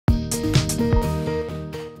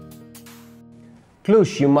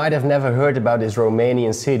Cluj, you might have never heard about this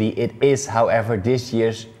Romanian city. It is, however, this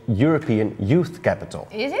year's European Youth Capital.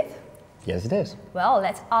 Is it? Yes, it is. Well,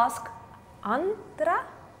 let's ask Andra.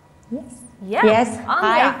 Yes. Yeah. Yes.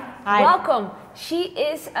 Andra, Hi. welcome. She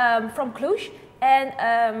is from Cluj.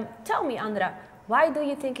 And tell me, Andra, why do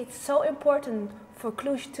you think it's so important for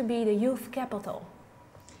Cluj to be the youth capital?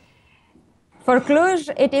 For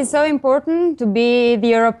Cluj, it is so important to be the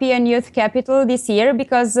European Youth Capital this year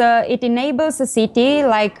because it enables a city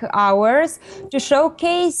like ours to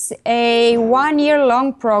showcase a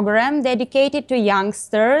one-year-long program dedicated to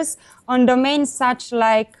youngsters on domains such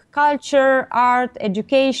like culture, art,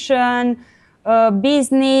 education,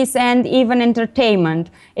 business, and even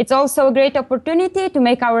entertainment. It's also a great opportunity to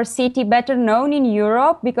make our city better known in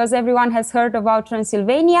Europe because everyone has heard about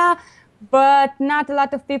Transylvania, but not a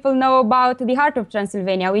lot of people know about the heart of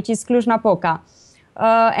Transylvania, which is Cluj-Napoca.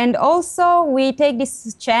 And also we take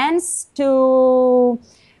this chance to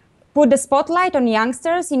put the spotlight on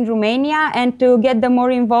youngsters in Romania and to get them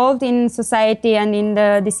more involved in society and in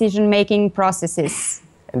the decision-making processes.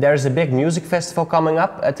 And there's a big music festival coming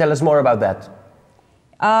up. Tell us more about that.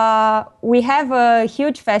 We have a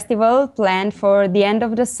huge festival planned for the end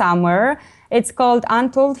of the summer. It's called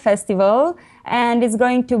Untold Festival, and it's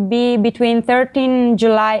going to be between 13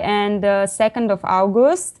 July and 2nd of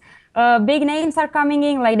August. Big names are coming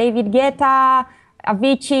in, like David Guetta,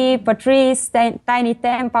 Avicii, Patrice, Tiny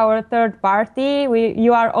Temp, our third party.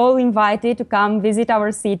 You are all invited to come visit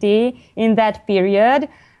our city in that period.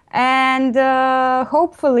 And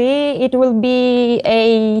hopefully it will be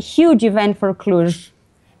a huge event for Cluj.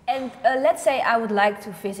 And let's say I would like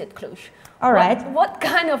to visit Cluj. All right. What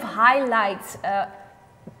kind of highlights,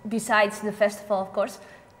 besides the festival, of course,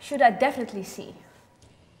 should I definitely see?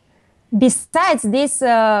 Besides this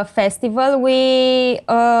festival,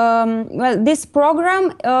 this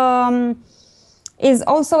program is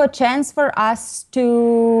also a chance for us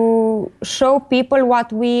to show people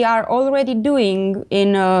what we are already doing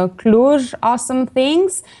in Cluj, awesome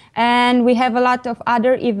things. And we have a lot of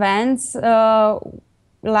other events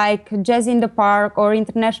like Jazz in the Park or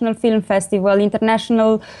International Film Festival,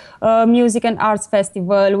 International Music and Arts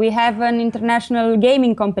Festival. We have an international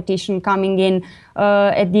gaming competition coming in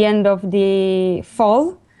at the end of the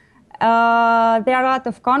fall. There are a lot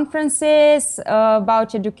of conferences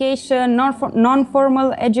about education,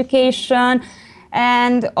 non-formal education,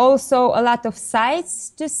 and also a lot of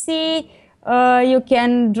sites to see. You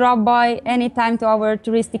can drop by anytime to our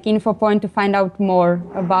touristic info point to find out more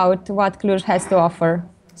about what Cluj has to offer.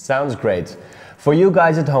 Sounds great. For you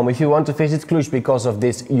guys at home, if you want to visit Cluj because of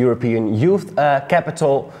this European Youth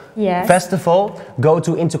Capital Festival, go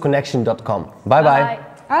to IntoConnection.com. Bye-bye.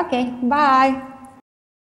 Okay, bye.